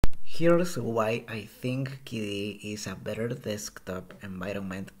Here's why I think KDE is a better desktop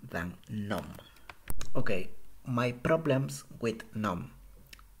environment than GNOME. Okay, my problems with GNOME.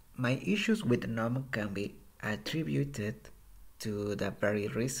 My issues with GNOME can be attributed to the very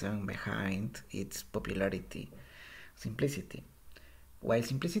reason behind its popularity, simplicity. While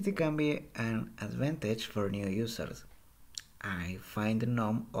simplicity can be an advantage for new users, I find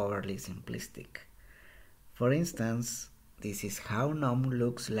GNOME overly simplistic. For instance, this is how GNOME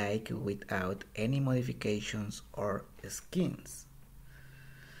looks like without any modifications or skins.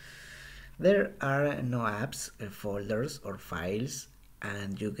 There are no apps, folders or files,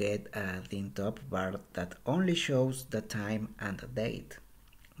 and you get a thin top bar that only shows the time and the date,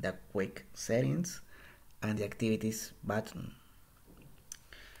 the quick settings, and the activities button.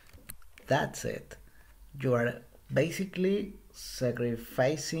 That's it. You are basically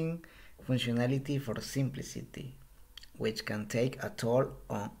sacrificing functionality for simplicity, which can take a toll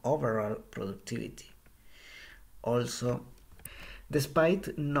on overall productivity. Also,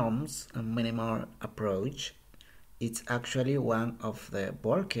 despite GNOME's minimal approach, it's actually one of the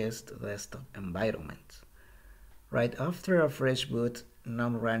bulkiest desktop environments. Right after a fresh boot,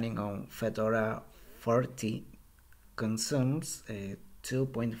 GNOME running on Fedora 40 consumes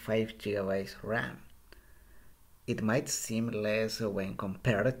 2.5 GB RAM. It might seem less when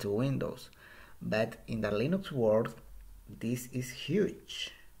compared to Windows, but in the Linux world, this is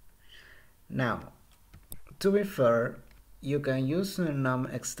huge. Now, to be fair, you can use GNOME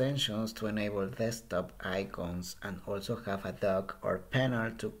extensions to enable desktop icons and also have a dock or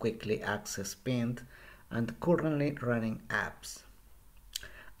panel to quickly access pinned and currently running apps.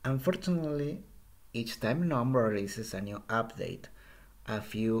 Unfortunately, each time GNOME releases a new update, a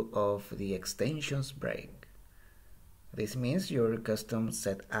few of the extensions break. This means your custom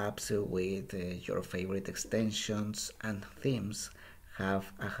set apps with your favorite extensions and themes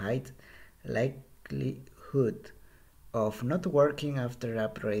have a high likelihood of not working after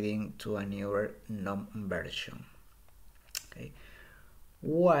upgrading to a newer GNOME version. Okay.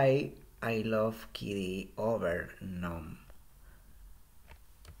 Why I love KDE over GNOME?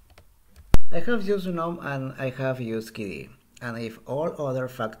 I have used GNOME and I have used KDE, and if all other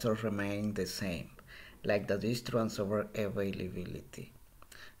factors remain the same, like the distro and server availability,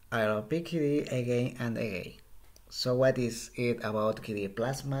 I'll pick KDE again and again. So what is it about KDE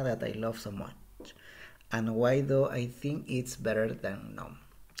Plasma that I love so much? And why do I think it's better than GNOME?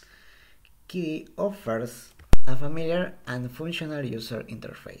 KDE offers a familiar and functional user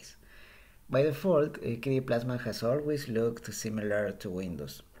interface. By default, KDE Plasma has always looked similar to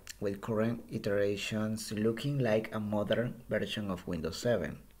Windows, with current iterations looking like a modern version of Windows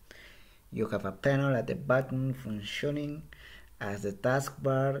 7. You have a panel at the bottom functioning as the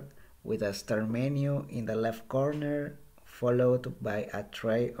taskbar with a start menu in the left corner, followed by a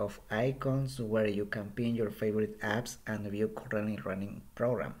tray of icons where you can pin your favorite apps and view currently running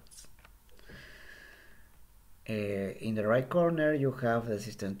programs. In the right corner, you have the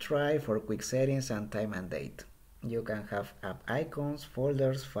system tray for quick settings and time and date. You can have app icons,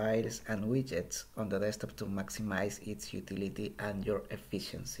 folders, files, and widgets on the desktop to maximize its utility and your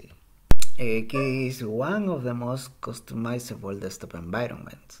efficiency. KDE is one of the most customizable desktop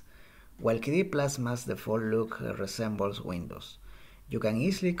environments. While KDE Plasma's default look resembles Windows, you can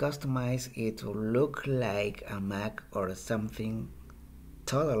easily customize it to look like a Mac or something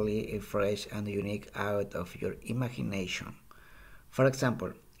totally fresh and unique out of your imagination. For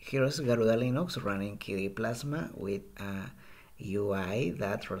example, here's Garuda Linux running KDE Plasma with a UI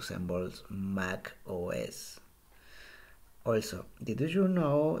that resembles Mac OS. Also, did you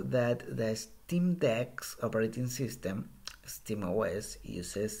know that the Steam Deck's operating system, SteamOS,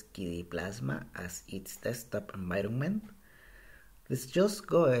 uses KDE Plasma as its desktop environment? This just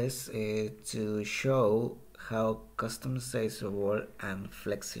goes to show how customizable and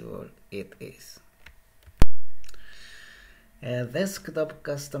flexible it is. Desktop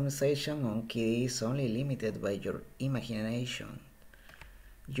customization on KDE is only limited by your imagination.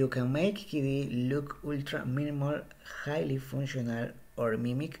 You can make KDE look ultra minimal, highly functional, or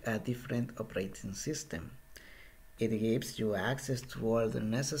mimic a different operating system. It gives you access to all the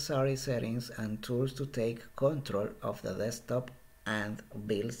necessary settings and tools to take control of the desktop and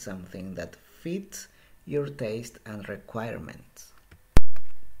build something that fits your taste and requirements.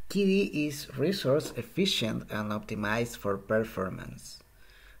 KDE is resource efficient and optimized for performance.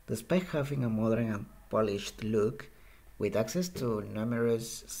 Despite having a modern and polished look, with access to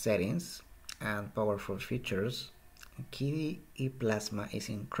numerous settings and powerful features, KDE Plasma is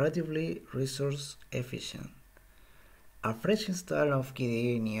incredibly resource efficient. A fresh install of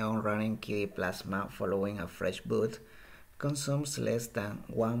KDE Neon running KDE Plasma following a fresh boot consumes less than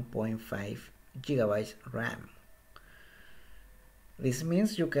 1.5 GB RAM. This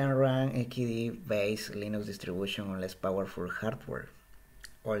means you can run a KDE-based Linux distribution on less powerful hardware.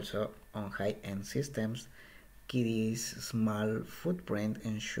 Also, on high-end systems, KDE's small footprint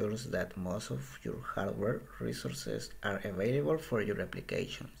ensures that most of your hardware resources are available for your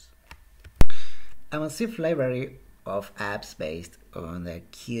applications. A massive library of apps based on the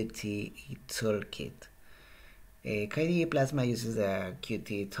Qt toolkit. KDE Plasma uses the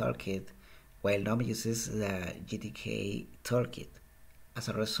Qt toolkit, while GNOME uses the GTK toolkit. As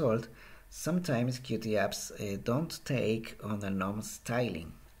a result, sometimes Qt apps don't take on the GNOME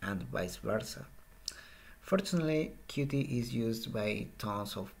styling, and vice versa. Fortunately, Qt is used by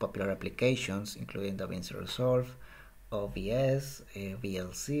tons of popular applications, including DaVinci Resolve, OBS,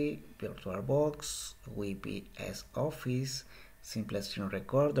 VLC, VirtualBox, VPS Office, Simple Screen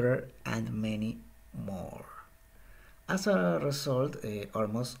Recorder, and many more. As a result,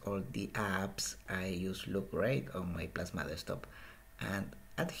 almost all the apps I use look great on my Plasma desktop and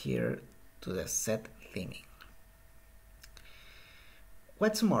adhere to the set theming.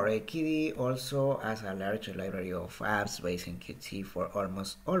 What's more, KDE also has a large library of apps based in Qt for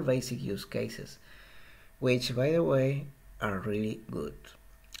almost all basic use cases, which, by the way, are really good.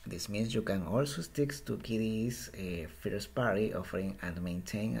 This means you can also stick to KDE's first party offering and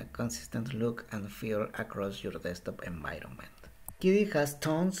maintain a consistent look and feel across your desktop environment. KDE has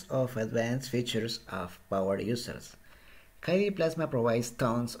tons of advanced features of power users. KDE Plasma provides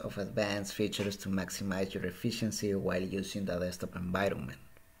tons of advanced features to maximize your efficiency while using the desktop environment.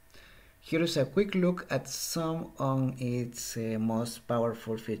 Here is a quick look at some of its most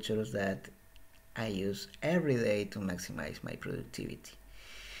powerful features that I use every day to maximize my productivity.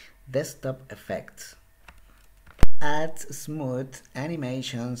 Desktop effects. Adds smooth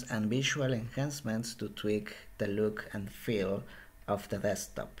animations and visual enhancements to tweak the look and feel of the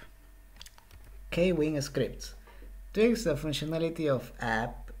desktop. Kwin scripts. Tweaks the functionality of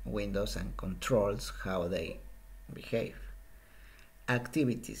app, windows, and controls how they behave.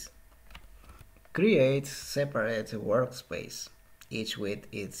 Activities. Creates separate workspace, each with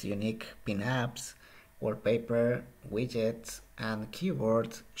its unique pin-apps, wallpaper, widgets, and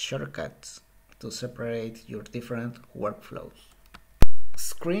keyboard shortcuts to separate your different workflows.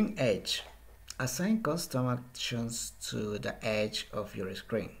 Screen edge. Assign custom actions to the edge of your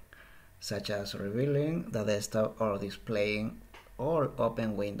screen, such as revealing the desktop or displaying all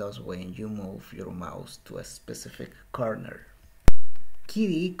open windows when you move your mouse to a specific corner.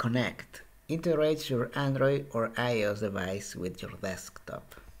 KDE Connect integrates your Android or iOS device with your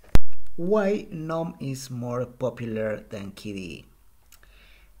desktop. Why GNOME is more popular than KDE?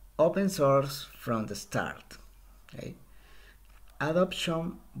 Open source from the start. Okay?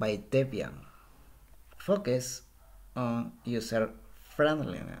 Adoption by Debian. Focus on user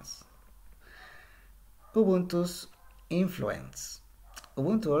friendliness. Ubuntu's influence.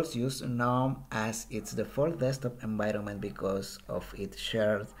 Ubuntu also uses GNOME as its default desktop environment because of its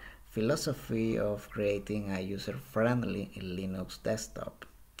shared philosophy of creating a user-friendly Linux desktop.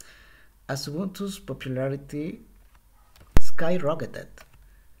 As Ubuntu's popularity skyrocketed,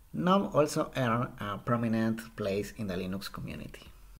 GNOME also earned a prominent place in the Linux community.